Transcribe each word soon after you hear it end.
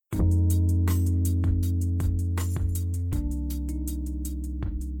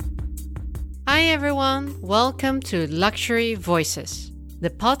Hi everyone, welcome to Luxury Voices, the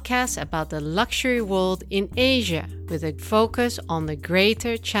podcast about the luxury world in Asia with a focus on the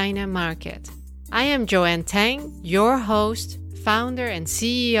Greater China market. I am Joanne Tang, your host, founder and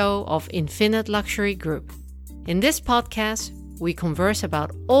CEO of Infinite Luxury Group. In this podcast, we converse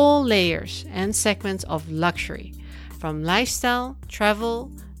about all layers and segments of luxury, from lifestyle,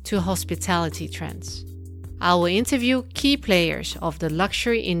 travel, to hospitality trends. I will interview key players of the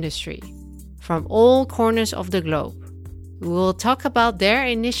luxury industry from all corners of the globe. We will talk about their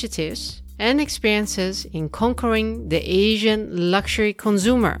initiatives and experiences in conquering the Asian luxury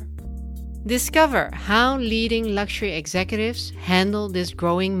consumer. Discover how leading luxury executives handle this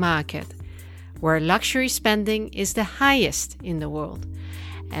growing market, where luxury spending is the highest in the world,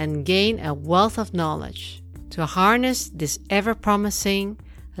 and gain a wealth of knowledge to harness this ever-promising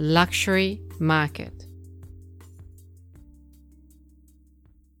luxury market.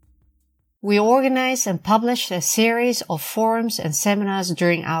 We organized and published a series of forums and seminars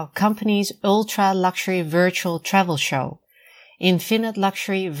during our company's ultra-luxury virtual travel show, Infinite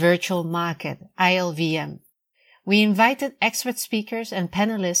Luxury Virtual Market, ILVM. We invited expert speakers and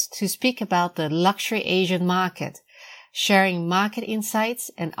panelists to speak about the luxury Asian market, sharing market insights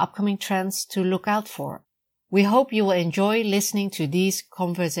and upcoming trends to look out for. We hope you will enjoy listening to these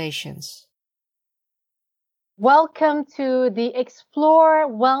conversations. Welcome to the Explore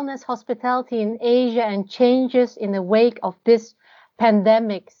Wellness Hospitality in Asia and Changes in the Wake of this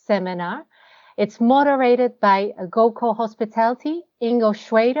Pandemic seminar. It's moderated by GoCo Hospitality, Ingo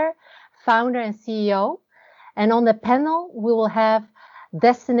Schrader, founder and CEO. And on the panel, we will have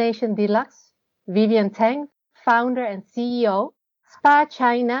Destination Deluxe, Vivian Tang, founder and CEO, Spa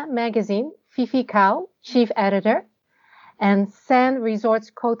China Magazine, Fifi Cao, chief editor, and Sand Resorts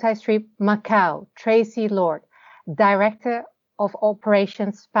Cotai Strip Macau, Tracy Lord, Director of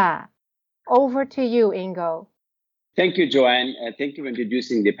Operations Spa. Over to you, Ingo. Thank you, Joanne. Thank you for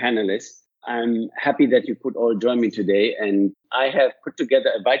introducing the panelists. I'm happy that you could all join me today, and I have put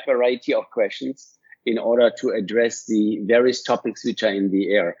together a wide variety of questions in order to address the various topics which are in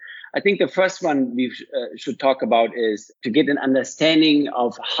the air. I think the first one we should talk about is to get an understanding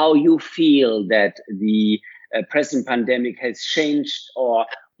of how you feel that the present pandemic has changed or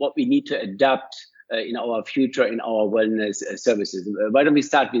what we need to adapt in our future, in our wellness services. Why don't we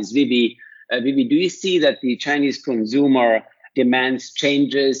start with Vivi? Vivi, do you see that the Chinese consumer demands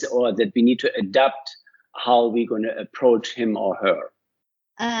changes or that we need to adapt how we're going to approach him or her?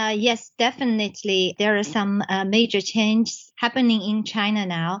 Yes, definitely. There are some major changes happening in China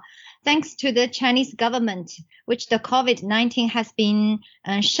now. Thanks to the Chinese government, which the COVID-19 has been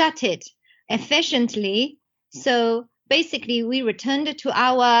shutted efficiently. So basically, we returned to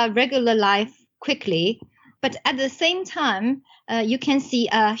our regular life quickly. But at the same time, you can see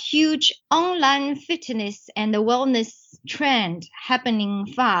a huge online fitness and the wellness trend happening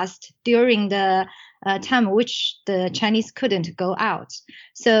fast during the time which the Chinese couldn't go out.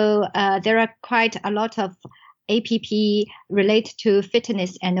 So there are quite a lot of app related to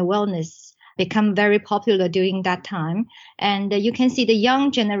fitness and wellness become very popular during that time. And you can see the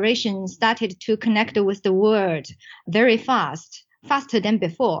young generation started to connect with the world very fast, faster than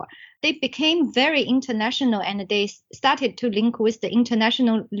before. They became very international and they started to link with the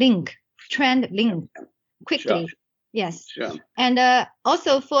international trend link quickly. Sure. Yes. Sure. And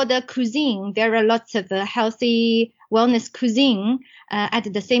also for the cuisine, there are lots of healthy wellness cuisine at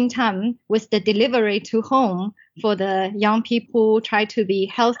the same time with the delivery to home for the young people try to be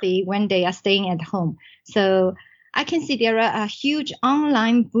healthy when they are staying at home. So I can see there are a huge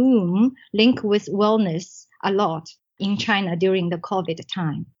online boom linked with wellness a lot in China during the COVID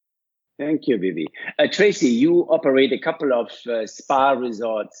time. Thank you, Vivi. Tracy, you operate a couple of spa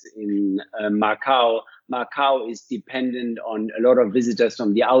resorts in Macau. Macau is dependent on a lot of visitors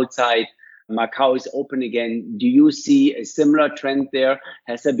from the outside. Macau is open again. Do you see a similar trend there?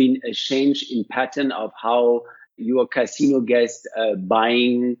 Has there been a change in pattern of how your casino guests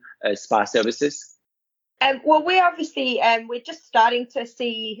buying spa services? Well, we're just starting to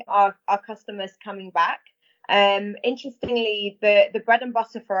see our customers coming back. Interestingly, the bread and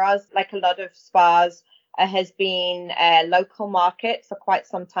butter for us, like a lot of spas, has been local market for quite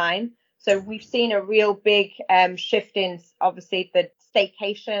some time. So we've seen a real big shift in obviously the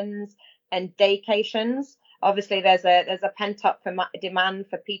staycations and daycations. Obviously, there's a pent up demand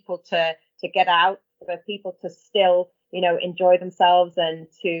for people to get out, for people to still enjoy themselves and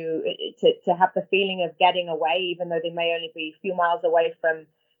to have the feeling of getting away, even though they may only be a few miles away from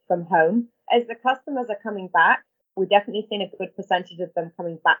home. As the customers are coming back, we're definitely seeing a good percentage of them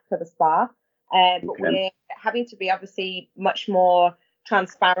coming back to the spa. But we're having to be obviously much more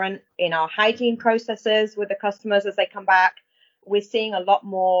transparent in our hygiene processes with the customers as they come back. We're seeing a lot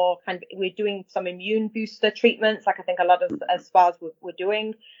more we're doing some immune booster treatments, like I think a lot of spas were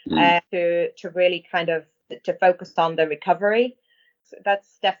doing, to really to focus on the recovery. So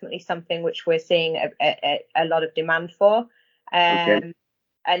that's definitely something which we're seeing a lot of demand for. And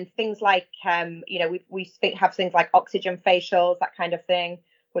things like, we have things like oxygen facials, that kind of thing,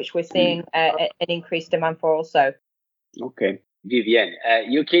 which we're seeing an increased demand for also. Okay. Vivienne,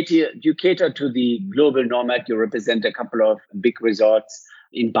 you cater to the global nomad. You represent a couple of big resorts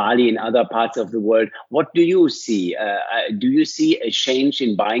in Bali and other parts of the world. What do you see? Do you see a change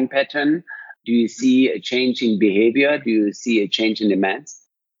in buying pattern? Do you see a change in behavior? Do you see a change in demands?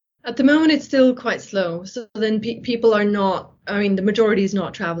 At the moment, it's still quite slow. So then people are not, the majority is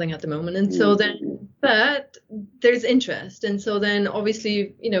not traveling at the moment. And so then, but there's interest. And so then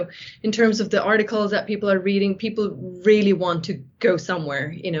obviously, in terms of the articles that people are reading, people really want to go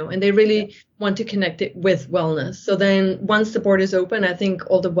somewhere, and they really want to connect it with wellness. So then once the borders open, I think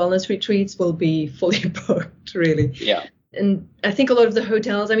all the wellness retreats will be fully booked, really. Yeah. And I think a lot of the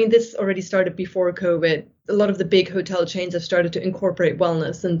hotels, this already started before COVID. A lot of the big hotel chains have started to incorporate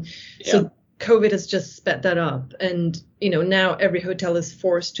wellness. And so COVID has just sped that up. And, now every hotel is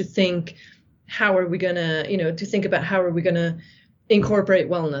forced to think, how are we going to incorporate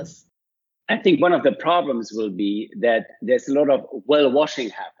wellness? I think one of the problems will be that there's a lot of well washing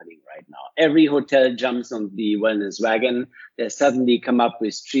happening right now. Every hotel jumps on the wellness wagon. They suddenly come up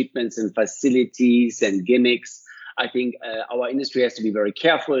with treatments and facilities and gimmicks. I think our industry has to be very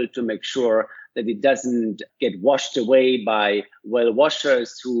careful to make sure that it doesn't get washed away by well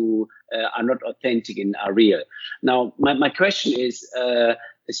washers who are not authentic and are real. Now, my question is,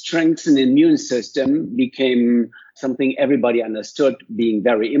 strengthen the immune system became something everybody understood being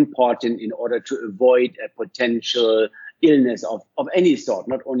very important in order to avoid a potential illness of any sort,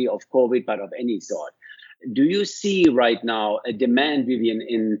 not only of COVID, but of any sort. Do you see right now a demand,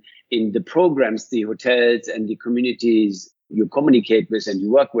 Vivienne, in the programs, the hotels and the communities you communicate with and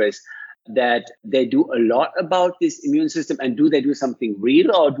you work with, that they do a lot about this immune system? And do they do something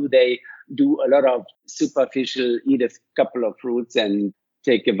real, or do they do a lot of superficial, eat a couple of fruits and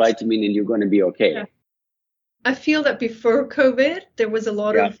take a vitamin and you're going to be okay? Yeah. I feel that before COVID, there was a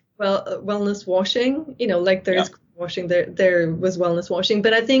lot of wellness washing, like there's washing, there was wellness washing.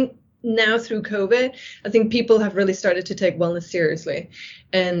 But I think now through COVID, I think people have really started to take wellness seriously,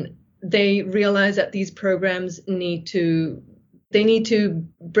 and they realize that these programs need to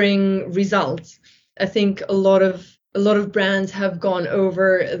bring results. I think a lot of brands have gone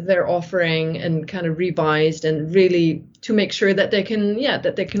over their offering and kind of revised, and really to make sure that they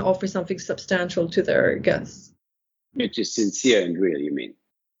can offer something substantial to their guests. Which is sincere and real, you mean?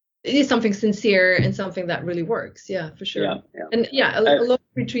 It is something sincere and something that really works. Yeah, for sure. Yeah. And a lot of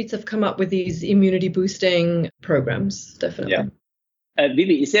retreats have come up with these immunity boosting programs, definitely. Yeah.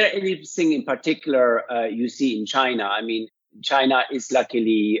 Vivi, is there anything in particular you see in China? China is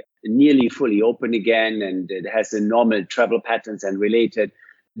luckily nearly fully open again, and it has the normal travel patterns and related.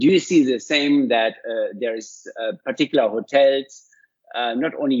 Do you see the same, that there is particular hotels,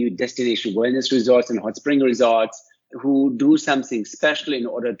 not only destination wellness resorts and hot spring resorts, who do something special in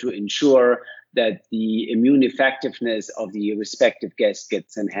order to ensure that the immune effectiveness of the respective guest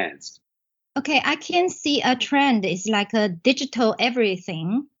gets enhanced? Okay, I can see a trend is like a digital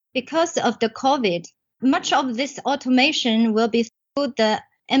everything. Because of the COVID, much of this automation will be through the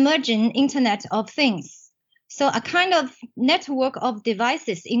emerging Internet of Things. So a kind of network of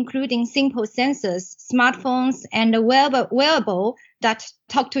devices, including simple sensors, smartphones, and a wearable that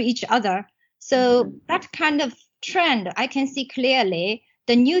talk to each other. So that kind of trend, I can see clearly.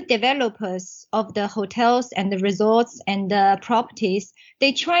 The new developers of the hotels and the resorts and the properties,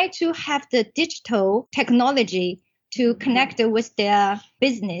 they try to have the digital technology to connect with their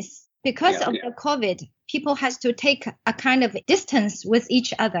business. Because of the COVID, people has to take a kind of distance with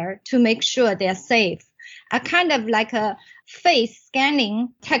each other to make sure they're safe. A kind of like a face scanning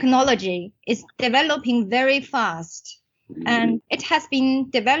technology is developing very fast. And it has been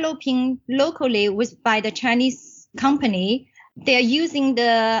developing locally by the Chinese company. They're using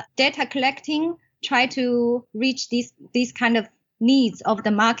the data collecting, try to reach these kind of needs of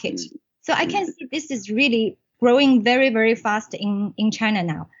the market. So I can see this is really growing very, very fast in China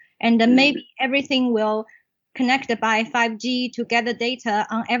now. And maybe everything will connect by 5G to gather data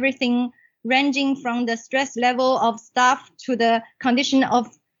on everything, ranging from the stress level of staff to the condition of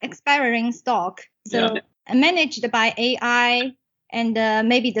expiring stock. So managed by AI, and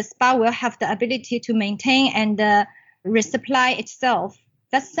maybe the spa will have the ability to maintain and resupply itself.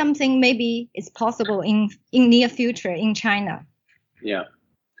 That's something maybe is possible in near future in China. Yeah.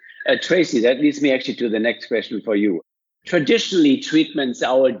 Tracy, that leads me actually to the next question for you. Traditionally, treatments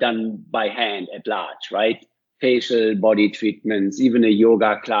are all done by hand at large, right? Facial, body treatments, even a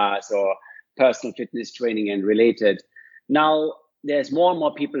yoga class or personal fitness training and related. Now, there's more and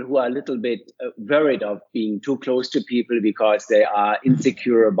more people who are a little bit worried of being too close to people because they are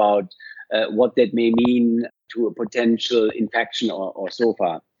insecure about what that may mean to a potential infection or so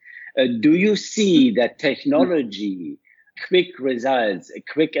far. Do you see that technology, quick results, a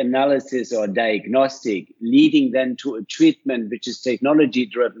quick analysis or diagnostic leading then to a treatment which is technology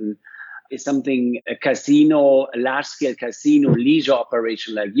driven is something a large scale casino leisure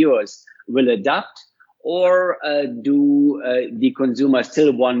operation like yours will adopt? Or do the consumers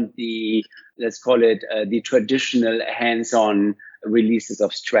still want the, let's call it, the traditional hands-on releases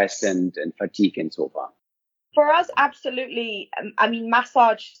of stress and fatigue and so on? For us, absolutely. I mean,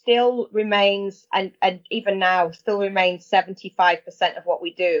 massage still remains, and even now, still remains 75% of what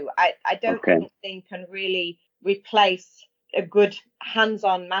we do. I don't think anything can really replace a good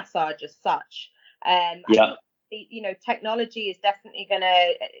hands-on massage as such. Technology is definitely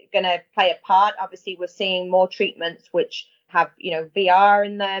gonna play a part. Obviously, we're seeing more treatments which have, VR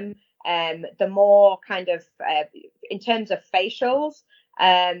in them. The more kind of, in terms of facials,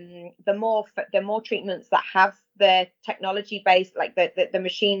 the more treatments that have the technology based, like the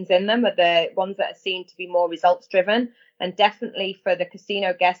machines in them, are the ones that are seen to be more results driven. And definitely for the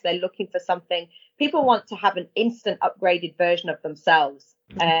casino guests, they're looking for something. People want to have an instant upgraded version of themselves.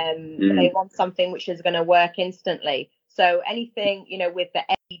 They want something which is going to work instantly. So anything, with the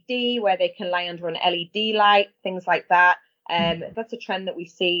LED, where they can lay under an LED light, things like that. That's a trend that we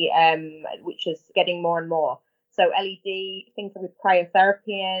see, which is getting more and more. So LED, things with cryotherapy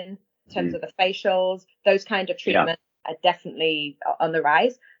in terms of the facials, those kind of treatments are definitely on the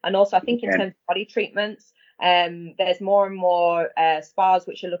rise. And also, I think in terms of body treatments, there's more and more spas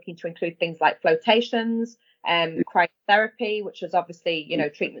which are looking to include things like flotations, cryotherapy, which is obviously,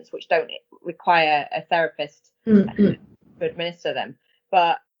 treatments which don't require a therapist to administer them.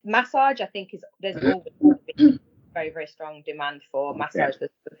 But massage, I think, there's always been very, very strong demand for massage.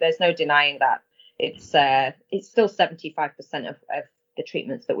 There's no denying that. It's still 75% of the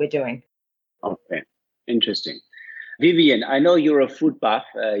treatments that we're doing. Okay, interesting. Vivian, I know you're a food buff.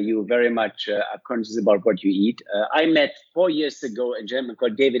 You very much are conscious about what you eat. I met 4 years ago a gentleman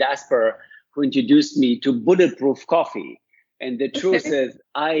called David Asper, who introduced me to Bulletproof Coffee. And the truth is,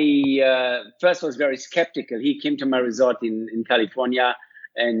 I first was very skeptical. He came to my resort in California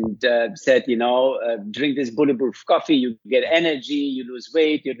and said, drink this Bulletproof Coffee, you get energy, you lose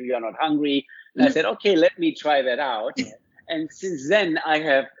weight, you're not hungry. And I said, okay, let me try that out. And since then, I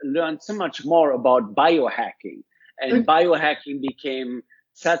have learned so much more about biohacking. And biohacking became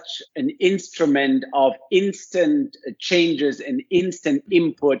such an instrument of instant changes and instant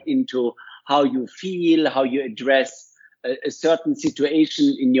input into how you feel, how you address a certain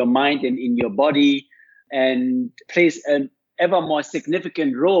situation in your mind and in your body, and plays an ever more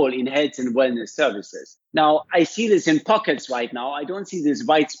significant role in health and wellness services. Now, I see this in pockets right now. I don't see this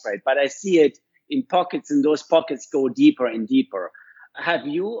widespread, but I see it in pockets, and those pockets go deeper and deeper. Have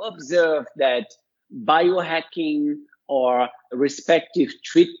you observed that biohacking or respective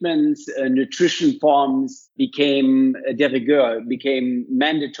treatments, nutrition forms became de rigueur, became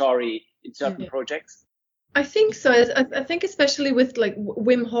mandatory in certain projects? I think so. I think especially with like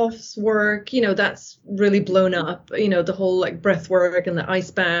Wim Hof's work, that's really blown up, the whole like breath work and the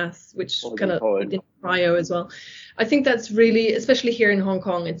ice bath, which kind of in cryo as well. I think that's really, especially here in Hong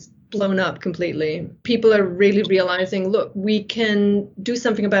Kong, it's blown up completely. People are really realizing, look, we can do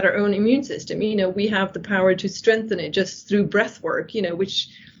something about our own immune system. We have the power to strengthen it just through breath work, which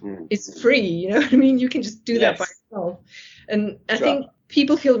is free. You can just do that by yourself. And I think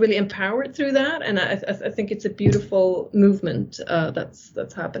people feel really empowered through that. And I think it's a beautiful movement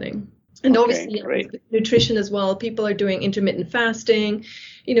that's happening. And obviously with nutrition as well, people are doing intermittent fasting.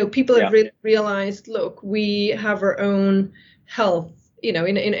 People have really realized, look, we have our own health,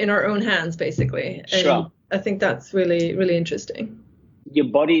 in our own hands, basically. And I think that's really, really interesting. Your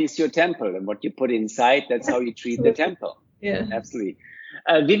body is your temple, and what you put inside, that's how you treat the temple. Yeah, absolutely.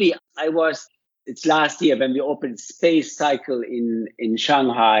 Vivi, it's last year when we opened Space Cycle in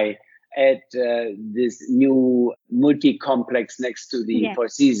Shanghai at this new multi-complex next to the Four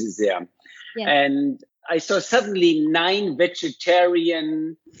Seasons there. Yeah. And I saw suddenly 9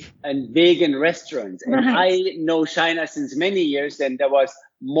 vegetarian and vegan restaurants. And I know China since many years, and there was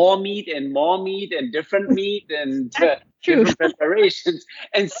more meat and different meat and different preparations.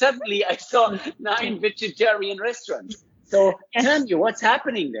 And suddenly I saw 9 vegetarian restaurants. So tell me, what's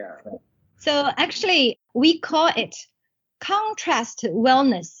happening there? So actually, we call it contrast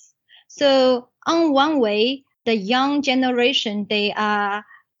wellness. So on one way, the young generation, they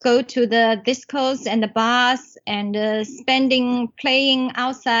go to the discos and the bars and playing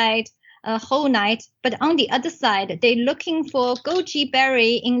outside a whole night. But on the other side, they're looking for goji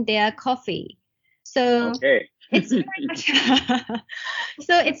berry in their coffee. So it's very much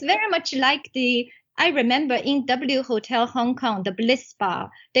so it's very much like I remember in W Hotel Hong Kong, the Bliss Spa,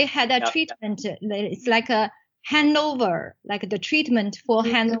 they had a treatment. It's like a hangover, like the treatment for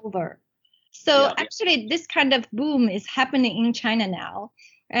hangover. So actually, this kind of boom is happening in China now.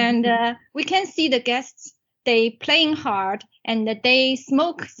 And we can see the guests, they playing hard and they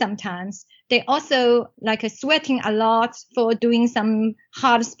smoke sometimes. They also like sweating a lot for doing some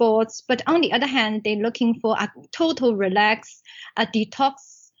hard sports. But on the other hand, they're looking for a total relax, a detox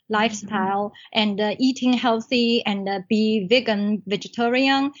lifestyle and eating healthy and be vegan,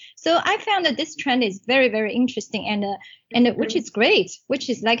 vegetarian. So I found that this trend is very, very interesting and which is great, which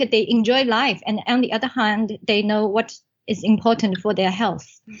is like they enjoy life. And on the other hand, they know what is important for their health.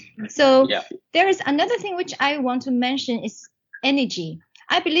 So there is another thing which I want to mention is energy.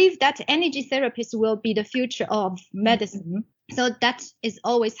 I believe that energy therapists will be the future of medicine. So that is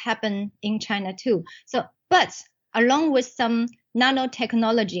always happen in China too. So, but along with some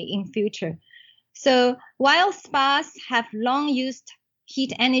nanotechnology in future. So while spas have long used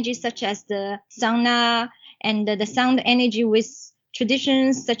heat energy such as the sauna and the sound energy with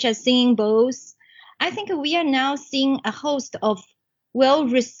traditions such as singing bowls, I think we are now seeing a host of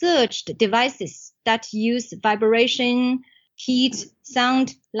well-researched devices that use vibration, heat,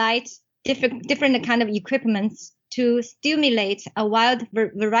 sound, light, different kind of equipments to stimulate a wide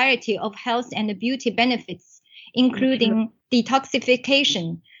variety of health and beauty benefits, including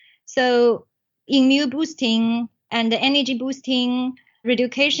detoxification, so immune boosting and energy boosting,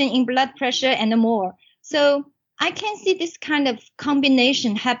 reduction in blood pressure, and more. So I can see this kind of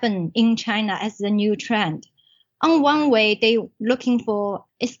combination happen in China as a new trend. On one way, they're looking for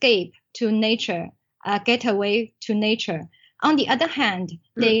escape to nature, getaway to nature. On the other hand,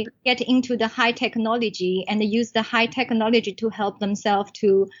 they get into the high technology and use the high technology to help themselves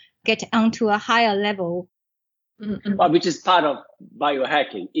to get onto a higher level. Well, which is part of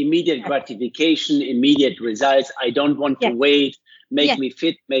biohacking, immediate gratification, immediate results. I don't want to wait, make me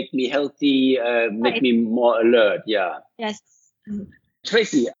fit, make me healthy, make me more alert. Yeah. Yes.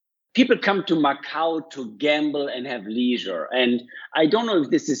 Tracy, people come to Macau to gamble and have leisure. And I don't know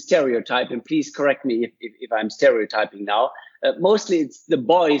if this is stereotype, and please correct me if I'm stereotyping now. Mostly it's the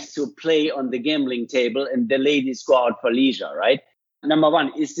boys who play on the gambling table and the ladies go out for leisure, right? Number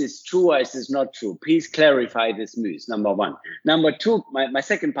one, is this true or is this not true? Please clarify this myth, number one. Number two, my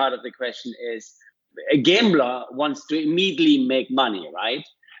second part of the question is, a gambler wants to immediately make money, right?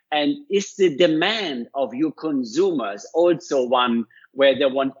 And is the demand of your consumers also one where they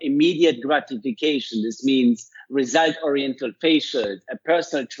want immediate gratification? This means result-oriented facials, a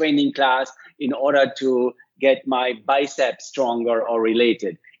personal training class in order to get my biceps stronger or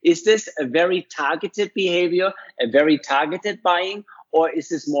related. Is this a very targeted behavior, a very targeted buying, or is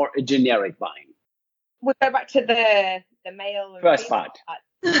this more a generic buying? We'll go back to the male and first part.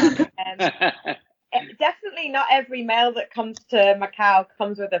 Definitely not every male that comes to Macau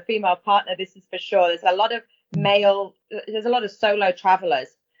comes with a female partner. This is for sure. There's a lot of solo travelers.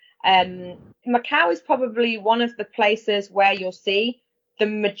 Macau is probably one of the places where you'll see the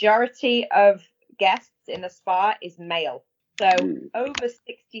majority of guests in the spa is male. So over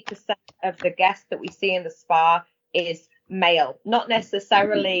 60% of the guests that we see in the spa is male, not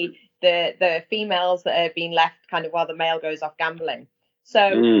necessarily the females that are being left kind of while the male goes off gambling.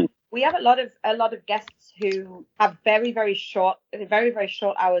 So we have a lot of guests who have very, very short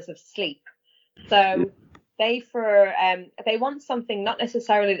hours of sleep. So they want something not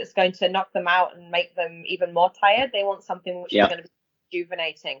necessarily that's going to knock them out and make them even more tired. They want something which is going to be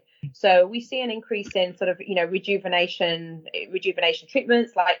rejuvenating. So we see an increase in sort of, rejuvenation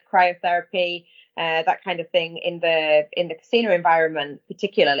treatments like cryotherapy, that kind of thing in the casino environment,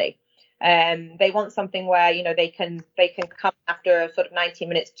 particularly. They want something where, they can come after sort of 90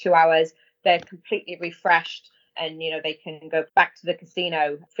 minutes, 2 hours, they're completely refreshed and, they can go back to the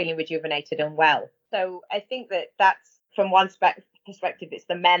casino feeling rejuvenated and well. So I think that's from one perspective, it's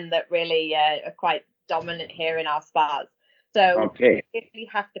the men that really are quite dominant here in our spas. So we really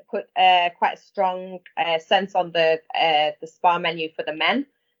have to put quite a strong sense on the spa menu for the men.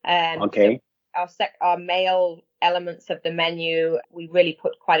 So our male elements of the menu, we really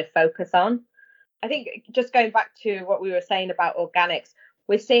put quite a focus on. I think just going back to what we were saying about organics,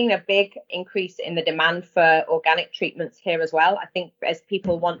 we're seeing a big increase in the demand for organic treatments here as well. I think as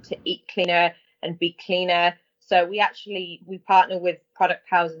people want to eat cleaner and be cleaner, So we partner with product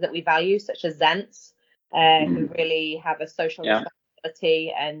houses that we value, such as Zents, who really have a social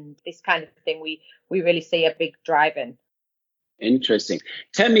responsibility, and this kind of thing we really see a big drive in. Interesting.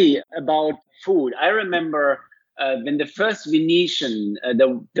 Tell me about food. I remember when the first Venetian,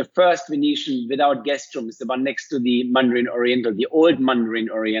 the first Venetian without guest rooms, the one next to the Mandarin Oriental, the old Mandarin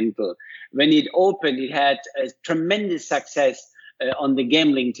Oriental, when it opened, it had a tremendous success on the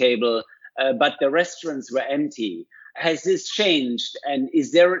gambling table, but the restaurants were empty. Has this changed? And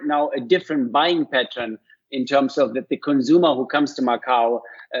is there now a different buying pattern in terms of that the consumer who comes to Macau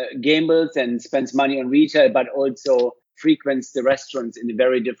gambles and spends money on retail, but also frequents the restaurants in a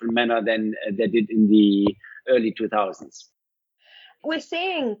very different manner than they did in the early 2000s? We're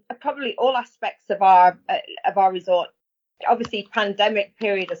seeing probably all aspects of our resort, obviously pandemic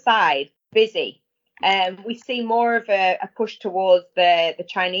period aside, busy. We see more of a push towards the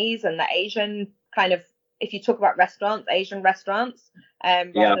Chinese and the Asian kind of, if you talk about restaurants, Asian restaurants,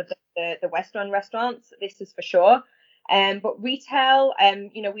 rather than the Western restaurants. This is for sure. But retail,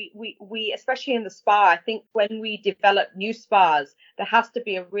 we especially in the spa, I think when we develop new spas, there has to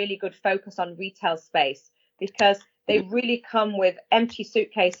be a really good focus on retail space, because they really come with empty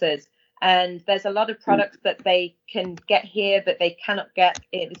suitcases, and there's a lot of products that they can get here that they cannot get.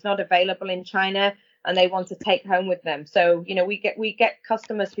 It's not available in China, and they want to take home with them. So, we get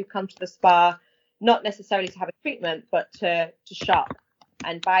customers who come to the spa not necessarily to have a treatment, but to shop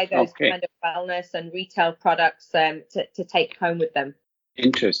and buy those kind of wellness and retail products to take home with them.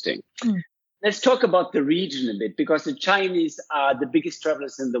 Interesting. Let's talk about the region a bit, because the Chinese are the biggest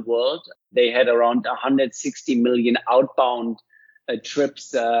travelers in the world. They had around 160 million outbound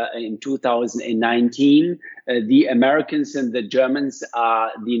trips in 2019. The Americans and the Germans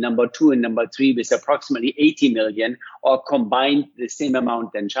are the number 2 and number 3 with approximately 80 million, or combined the same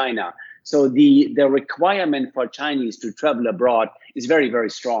amount than China. So the requirement for Chinese to travel abroad is very, very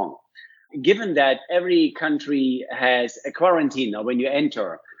strong. Given that every country has a quarantine when you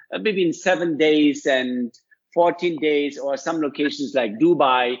enter, between 7 days and 14 days, or some locations like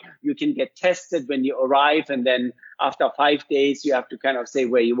Dubai, you can get tested when you arrive, and then after 5 days, you have to kind of say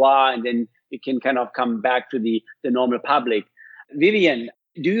where you are, and then you can kind of come back to the normal public. Vivian,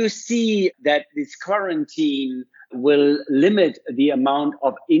 do you see that this quarantine will limit the amount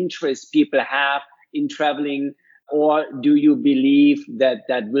of interest people have in traveling, or do you believe that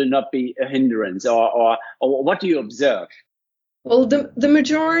that will not be a hindrance, or what do you observe? Well, the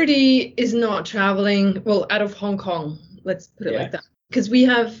majority is not traveling, out of Hong Kong, let's put it like that, because we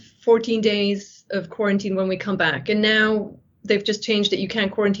have 14 days of quarantine when we come back. And now they've just changed it. You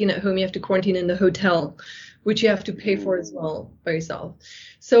can't quarantine at home. You have to quarantine in the hotel, which you have to pay for as well by yourself.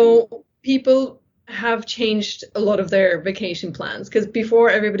 So people have changed a lot of their vacation plans, because before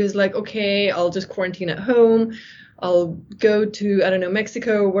everybody was like, okay, I'll just quarantine at home. I'll go to, I don't know,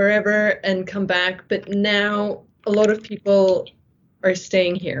 Mexico, wherever, and come back. But now a lot of people are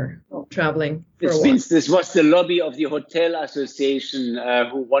staying here, traveling for a while. Means this was the lobby of the Hotel Association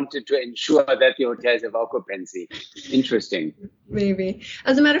who wanted to ensure that the hotels have occupancy. Interesting. Maybe.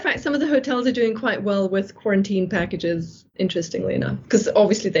 As a matter of fact, some of the hotels are doing quite well with quarantine packages, interestingly enough, because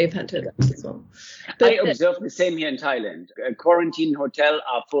obviously they've had to adapt as well. But I observed the same here in Thailand. Quarantine hotels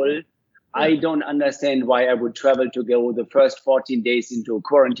are full. I don't understand why I would travel to go the first 14 days into a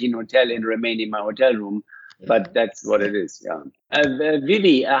quarantine hotel and remain in my hotel room. But that's what it is.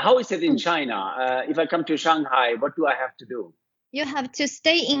 Vivi, how is it in China? If I come to Shanghai, what do I have to do? You have to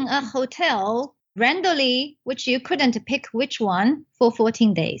stay in a hotel randomly, which you couldn't pick which one, for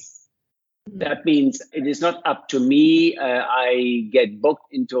 14 days. That means it is not up to me. I get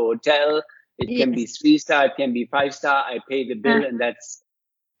booked into a hotel. It can be 3-star, it can be 5-star. I pay the bill, and that's...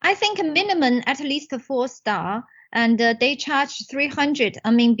 I think a minimum at least 4-star, and they charge 300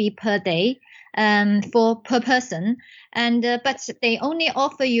 RMB per day. Per person, and but they only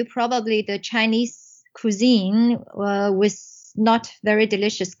offer you probably the Chinese cuisine with not very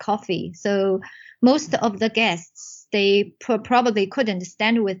delicious coffee. So most of the guests, they probably couldn't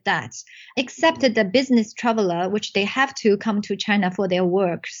stand with that, except the business traveler, which they have to come to China for their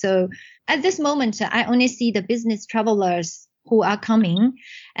work. So at this moment, I only see the business travelers who are coming,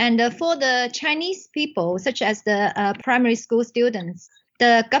 and for the Chinese people, such as the primary school students,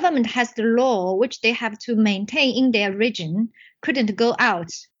 the government has the law which they have to maintain in their region, couldn't go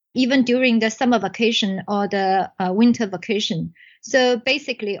out even during the summer vacation or the winter vacation. So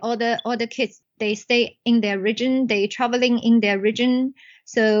basically all the kids, they stay in their region, they traveling in their region.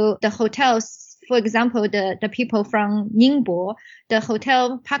 So the hotels, for example, the people from Ningbo, the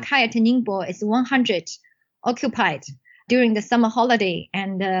hotel Park Hyatt Ningbo is 100 occupied during the summer holiday,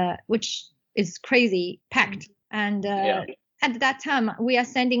 and which is crazy packed. And at that time, we are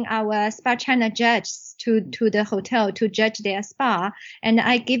sending our Spa China judges to the hotel to judge their spa. And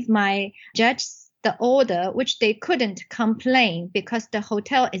I give my judges the order, which they couldn't complain because the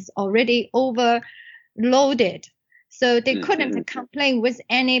hotel is already overloaded. So they couldn't complain with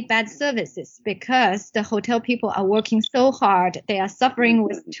any bad services because the hotel people are working so hard. They are suffering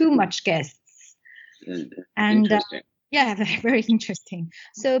with too much guests. And very, very interesting.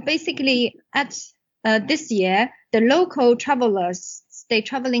 So basically at this year, the local travelers, they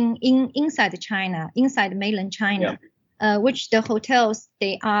traveling inside China, inside mainland China, which the hotels,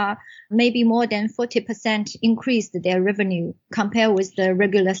 they are maybe more than 40% increased their revenue compared with the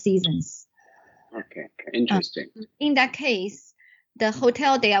regular seasons. Okay, interesting. In that case, the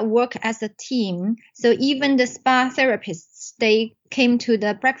hotel, they work as a team. So even the spa therapists, they came to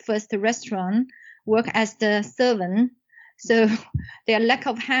the breakfast restaurant, work as the servant. So there are lack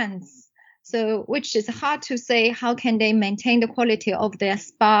of hands. So which is hard to say how can they maintain the quality of their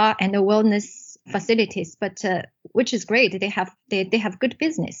spa and the wellness facilities, but which is great. They have good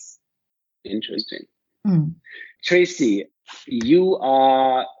business. Interesting. Tracy, you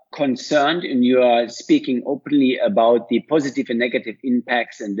are concerned and you are speaking openly about the positive and negative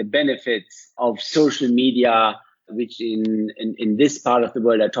impacts and the benefits of social media, which in this part of the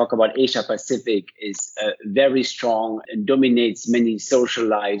world, I talk about Asia Pacific, is very strong and dominates many social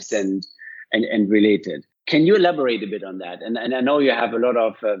lives and related. Can you elaborate a bit on that? And I know you have a lot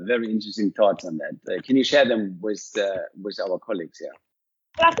of very interesting thoughts on that. Can you share them with our colleagues here?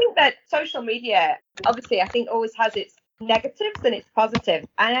 Well, I think that social media, obviously, I think always has its negatives and its positives.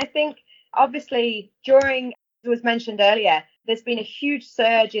 And I think, obviously, during, as was mentioned earlier, there's been a huge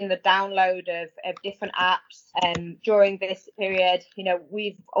surge in the download of different apps during this period. You know,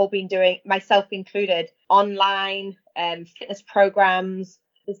 we've all been doing, myself included, online fitness programs.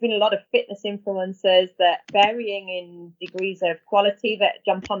 There's been a lot of fitness influencers that varying in degrees of quality that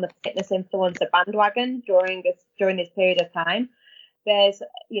jump on the fitness influencer bandwagon during this period of time. There's,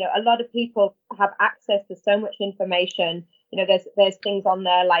 you know, a lot of people have access to so much information. You know, there's things on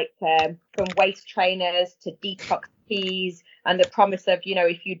there like from waist trainers to detox teas and the promise of, you know,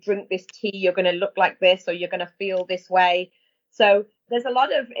 if you drink this tea, you're going to look like this or you're going to feel this way. So there's a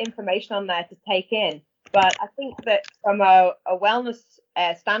lot of information on there to take in. But I think that from a wellness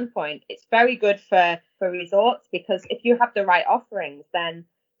standpoint, it's very good for resorts, because if you have the right offerings, then,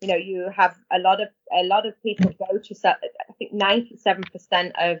 you know, you have a lot of people go to, I think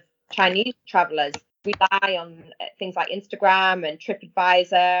 97% of Chinese travelers rely on things like Instagram and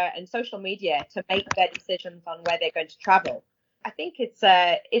TripAdvisor and social media to make their decisions on where they're going to travel. I think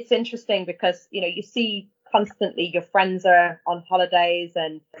it's interesting because, you know, you see constantly your friends are on holidays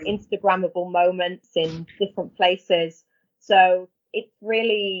and Instagrammable moments in different places. So it's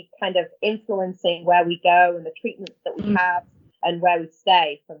really kind of influencing where we go and the treatments that we have and where we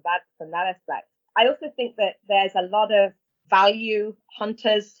stay from that aspect. I also think that there's a lot of value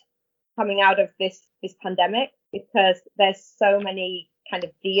hunters coming out of this pandemic, because there's so many kind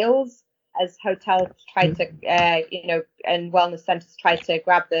of deals as hotels try to, and wellness centers try to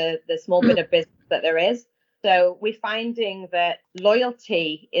grab the small bit of business that there is. So we're finding that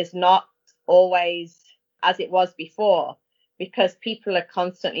loyalty is not always as it was before, because people are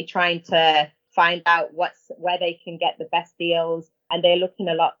constantly trying to find out where they can get the best deals, and they're looking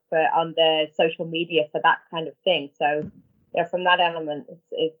a lot on the social media for that kind of thing. So yeah, from that element,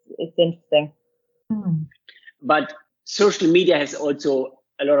 it's interesting. But social media has also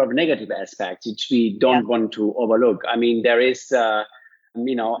a lot of negative aspects, which we don't want to overlook. I mean, there is,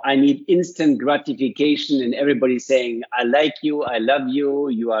 I need instant gratification, and everybody's saying, I like you, I love you,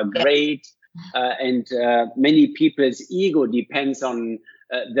 you are great. And many people's ego depends on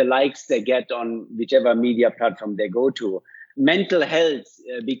the likes they get on whichever media platform they go to. Mental health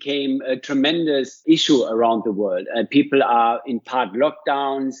became a tremendous issue around the world. People are in part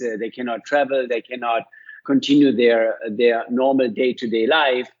lockdowns, they cannot travel, they cannot continue their normal day-to-day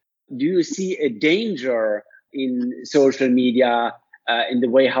life. Do you see a danger in social media, in the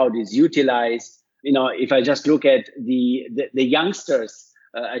way how it is utilized? You know, if I just look at the youngsters,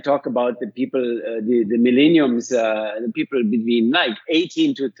 I talk about the people, the millenniums, the people between like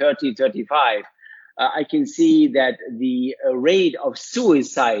 18 to 30, 35. I can see that the rate of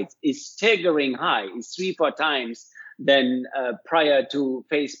suicides is staggering high. It's 3-4 times than prior to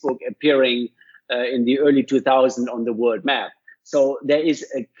Facebook appearing in the early 2000s on the world map. So there is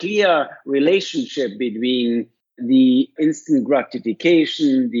a clear relationship between the instant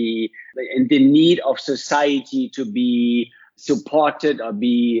gratification, and the need of society to be supported or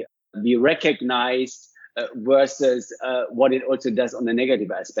be recognized versus what it also does on the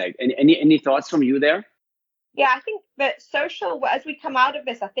negative aspect. And any thoughts from you there? Yeah, I think that as we come out of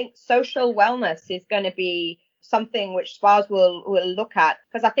this, I think social wellness is going to be something which spas will look at,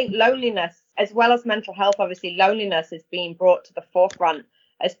 because I think loneliness, as well as mental health, obviously loneliness is being brought to the forefront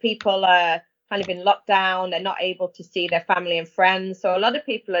as people are kind of in lockdown. They're not able to see their family and friends. So a lot of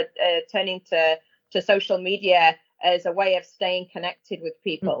people are turning to social media as a way of staying connected with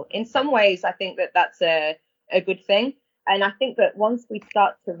people. In some ways, I think that that's a good thing. And I think that once we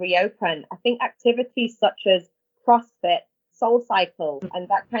start to reopen, I think activities such as CrossFit, SoulCycle, and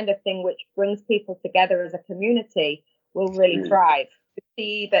that kind of thing, which brings people together as a community, will really thrive. We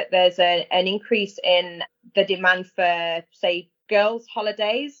see that there's an increase in the demand for, say, girls'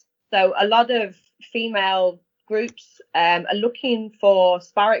 holidays. So a lot of female groups are looking for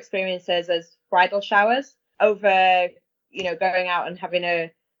spa experiences as bridal showers over, going out and having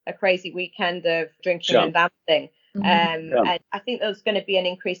a crazy weekend of drinking and dancing. And I think there's going to be an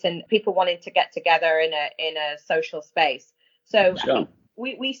increase in people wanting to get together in a social space. So I think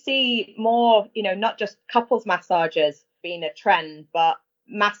we see more, not just couples massages being a trend, but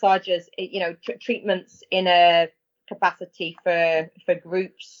massages, treatments in a capacity for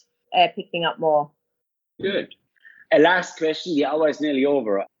groups picking up more. Good. A last question. The hour is nearly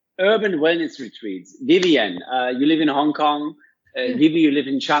over. Urban wellness retreats. Vivian, you live in Hong Kong. Vivi, you live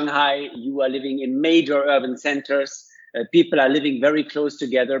in Shanghai. You are living in major urban centers. People are living very close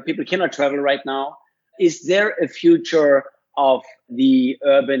together. People cannot travel right now. Is there a future of the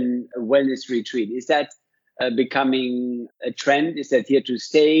urban wellness retreat? Is that becoming a trend? Is that here to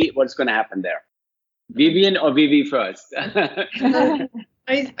stay? What's going to happen there? Vivian or Vivi first?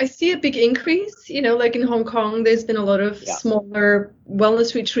 I see a big increase, like in Hong Kong, there's been a lot of smaller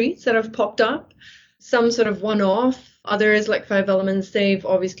wellness retreats that have popped up, some sort of one-off. Others, like 5 Elements, they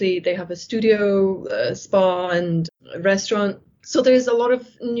have a studio, a spa and a restaurant. So there's a lot of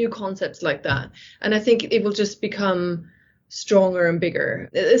new concepts like that. And I think it will just become stronger and bigger,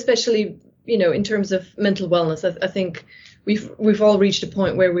 especially, in terms of mental wellness. I think we've all reached a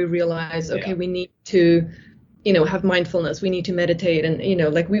point where we realize, okay, we need to, have mindfulness. We need to meditate. And,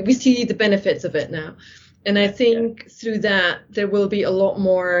 we see the benefits of it now. And I think through that, there will be a lot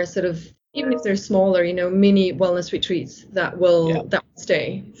more sort of, even if they're smaller, mini wellness retreats that will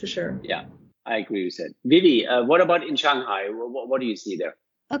stay for sure. Yeah, I agree with that. Vivi, what about in Shanghai? What do you see there?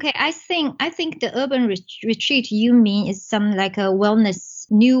 Okay, I think the urban retreat you mean is some like a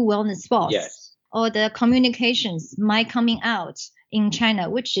new wellness spots. Yes. Or the communications might coming out in China,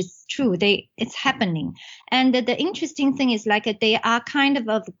 which is true. It's happening. And the interesting thing is like they are kind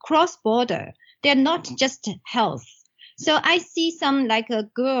of cross-border. They're not just health. So I see some like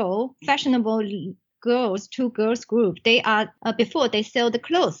fashionable girls, 2 girls group. They are, before they sell the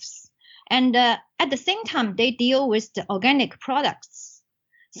clothes. And at the same time, they deal with the organic products.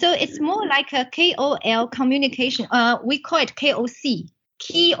 So it's more like a KOL communication. We call it KOC,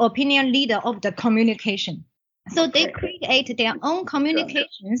 key opinion leader of the communication. So they create their own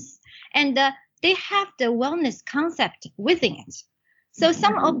communications and they have the wellness concept within it. So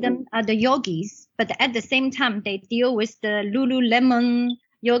some of them are the yogis, but at the same time, they deal with the Lululemon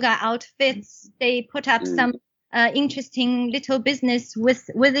yoga outfits. They put up some interesting little business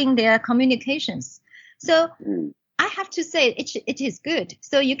within their communications. So I have to say it is good.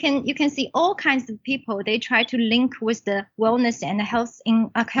 So you can see all kinds of people. They try to link with the wellness and health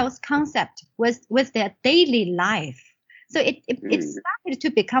in a health concept with their daily life. So it started to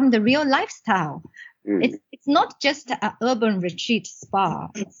become the real lifestyle. It's not just an urban retreat spa.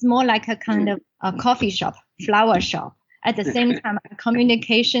 It's more like a kind of a coffee shop, flower shop. At the same time, a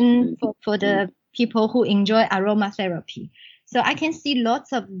communication for the people who enjoy aromatherapy. So I can see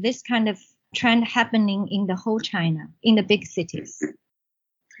lots of this kind of trend happening in the whole China, in the big cities.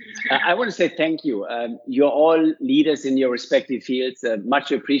 I want to say thank you. You're all leaders in your respective fields.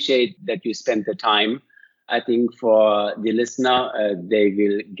 Much appreciate that you spent the time. I think for the listener, they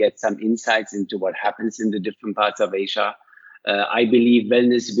will get some insights into what happens in the different parts of Asia. I believe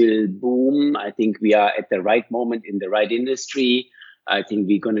wellness will boom. I think we are at the right moment in the right industry. I think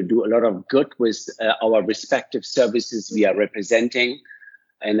we're going to do a lot of good with our respective services we are representing.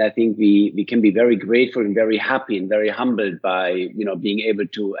 And I think we can be very grateful and very happy and very humbled by, being able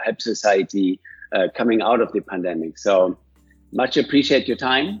to help society coming out of the pandemic. So much appreciate your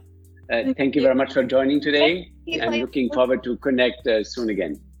time. Thank you very much for joining today. I'm looking forward to connect soon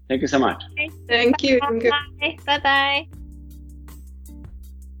again. Thank you so much. Thank you. Bye-bye.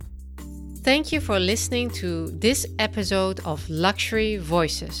 Thank you for listening to this episode of Luxury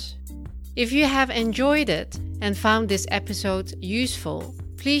Voices. If you have enjoyed it and found this episode useful,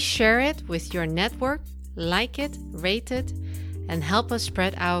 please share it with your network, like it, rate it, and help us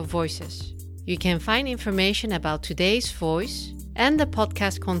spread our voices. You can find information about today's voice and the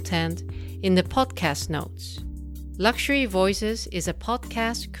podcast content in the podcast notes. Luxury Voices is a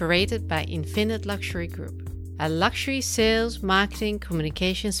podcast curated by Infinite Luxury Group, a luxury sales, marketing,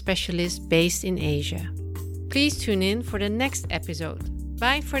 communication specialist based in Asia. Please tune in for the next episode.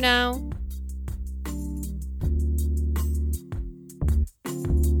 Bye for now.